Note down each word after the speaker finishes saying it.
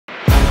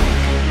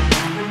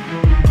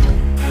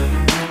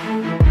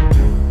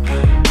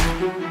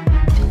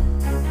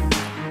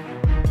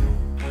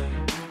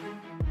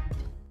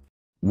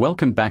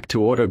Welcome back to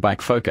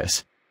Autobike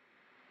Focus.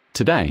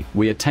 Today,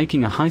 we are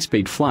taking a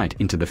high-speed flight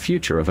into the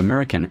future of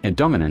American air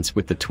dominance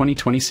with the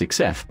 2026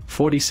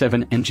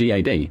 F-47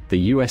 NGAD, the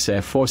U.S.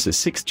 Air Force's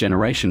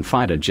sixth-generation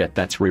fighter jet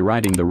that's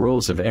rewriting the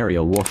rules of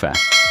aerial warfare.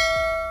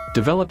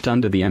 Developed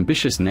under the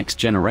ambitious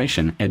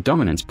next-generation air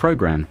dominance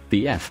program,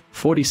 the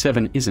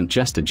F-47 isn't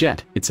just a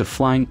jet, it's a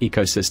flying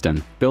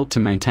ecosystem, built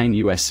to maintain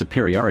U.S.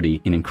 superiority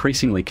in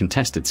increasingly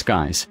contested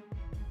skies.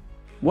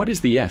 What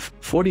is the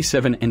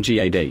F-47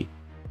 NGAD?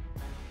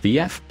 The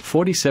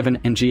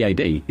F-47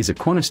 NGAD is a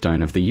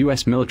cornerstone of the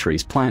U.S.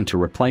 military's plan to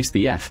replace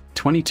the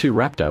F-22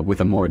 Raptor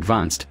with a more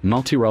advanced,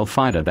 multi-role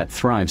fighter that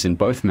thrives in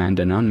both manned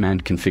and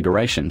unmanned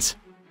configurations.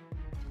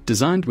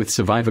 Designed with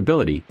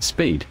survivability,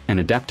 speed, and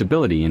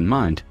adaptability in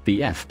mind,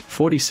 the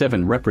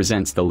F-47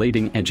 represents the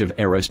leading edge of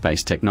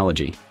aerospace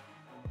technology.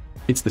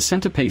 It's the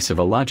centerpiece of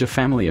a larger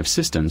family of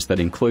systems that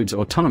includes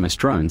autonomous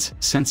drones,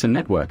 sensor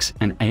networks,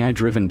 and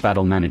AI-driven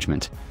battle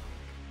management.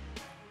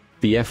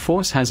 The Air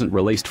Force hasn't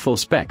released full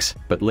specs,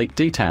 but leaked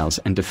details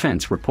and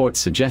defense reports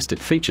suggest it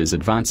features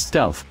advanced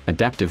stealth,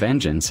 adaptive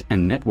engines,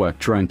 and network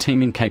drone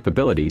teaming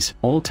capabilities,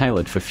 all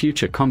tailored for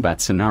future combat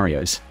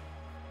scenarios.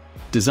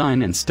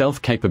 Design and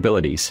stealth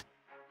capabilities.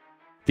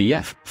 The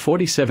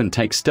F-47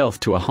 takes stealth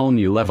to a whole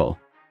new level.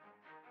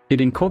 It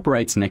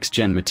incorporates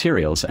next-gen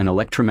materials and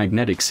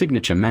electromagnetic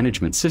signature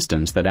management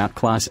systems that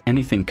outclass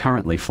anything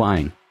currently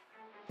flying.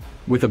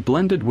 With a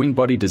blended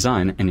wing-body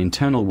design and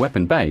internal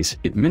weapon bays,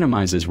 it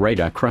minimizes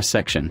radar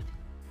cross-section.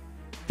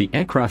 The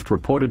aircraft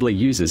reportedly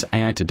uses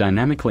AI to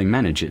dynamically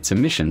manage its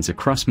emissions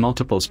across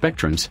multiple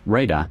spectrums,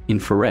 radar,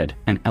 infrared,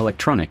 and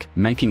electronic,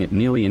 making it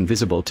nearly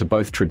invisible to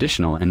both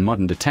traditional and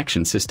modern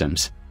detection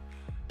systems.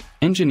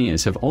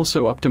 Engineers have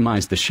also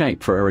optimized the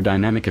shape for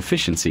aerodynamic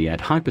efficiency at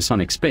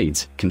hypersonic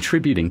speeds,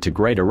 contributing to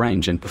greater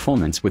range and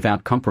performance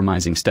without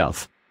compromising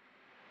stealth.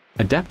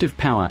 Adaptive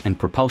power and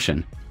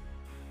propulsion.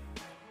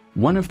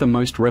 One of the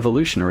most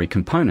revolutionary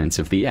components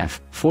of the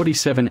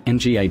F-47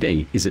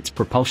 NGAD is its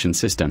propulsion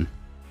system.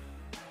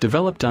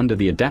 Developed under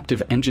the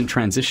Adaptive Engine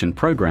Transition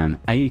Program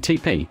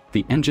 (AETP),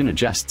 the engine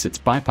adjusts its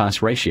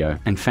bypass ratio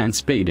and fan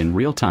speed in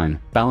real time,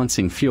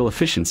 balancing fuel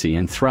efficiency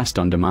and thrust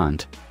on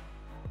demand.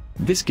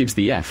 This gives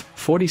the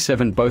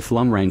F-47 both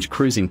long-range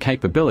cruising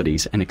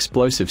capabilities and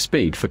explosive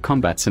speed for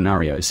combat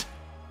scenarios.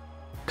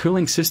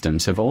 Cooling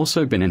systems have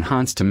also been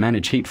enhanced to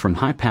manage heat from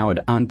high-powered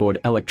onboard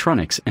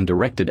electronics and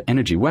directed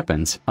energy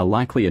weapons, a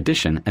likely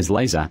addition as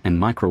laser and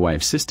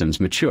microwave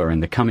systems mature in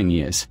the coming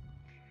years.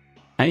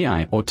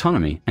 AI,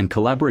 autonomy, and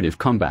collaborative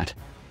combat.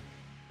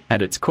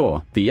 At its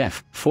core, the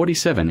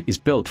F-47 is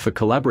built for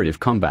collaborative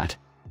combat.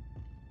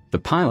 The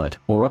pilot,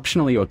 or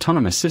optionally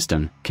autonomous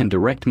system, can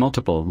direct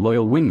multiple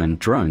loyal wingman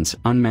drones,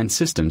 unmanned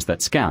systems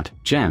that scout,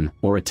 jam,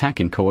 or attack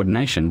in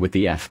coordination with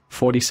the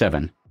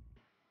F-47.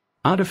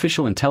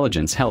 Artificial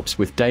intelligence helps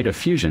with data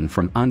fusion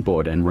from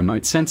onboard and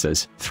remote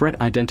sensors, threat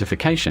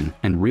identification,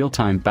 and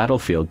real-time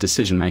battlefield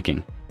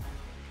decision-making.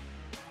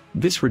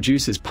 This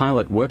reduces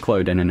pilot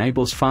workload and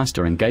enables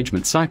faster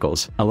engagement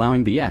cycles,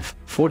 allowing the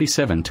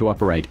F-47 to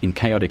operate in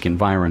chaotic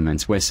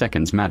environments where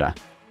seconds matter.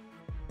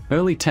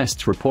 Early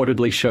tests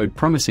reportedly showed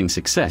promising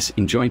success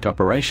in joint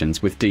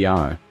operations with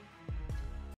DRO.